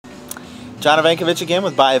John Ivankovich again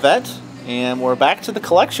with Corvette, and we're back to the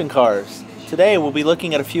collection cars. Today we'll be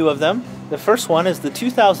looking at a few of them. The first one is the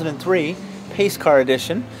 2003 Pace Car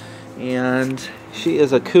Edition, and she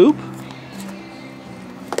is a coupe.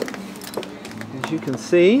 As you can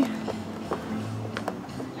see,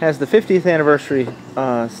 has the 50th anniversary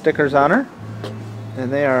stickers on her,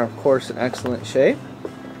 and they are of course in excellent shape.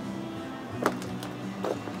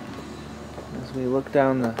 As we look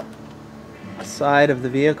down the side of the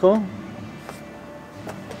vehicle,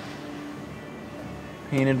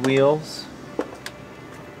 painted wheels,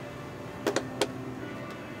 the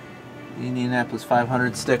Indianapolis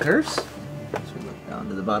 500 stickers. So we look down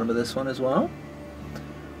to the bottom of this one as well.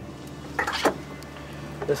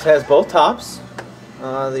 This has both tops.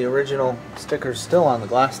 The original stickers still on the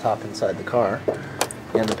glass top inside the car,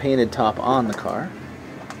 and the painted top on the car.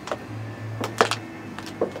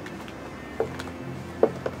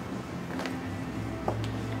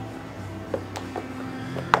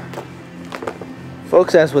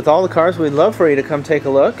 Folks, as with all the cars, we'd love for you to come take a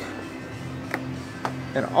look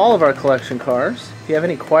at all of our collection cars. If you have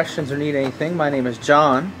any questions or need anything, my name is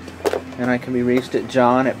John, and I can be reached at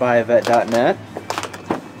john@buyavette.net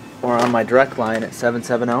or on my direct line at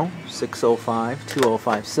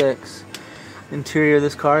 770-605-2056. Interior of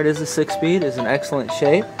this car, it is a 6-speed, is in excellent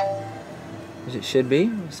shape, as it should be,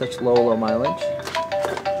 with such low mileage.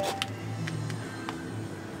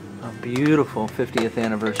 A beautiful 50th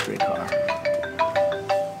anniversary car.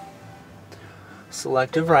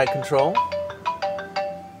 Selective ride control.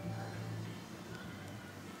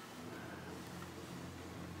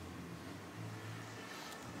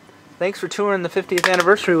 Thanks for touring the 50th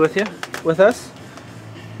anniversary with us.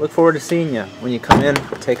 Look forward to seeing you when you come in,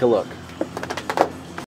 take a look.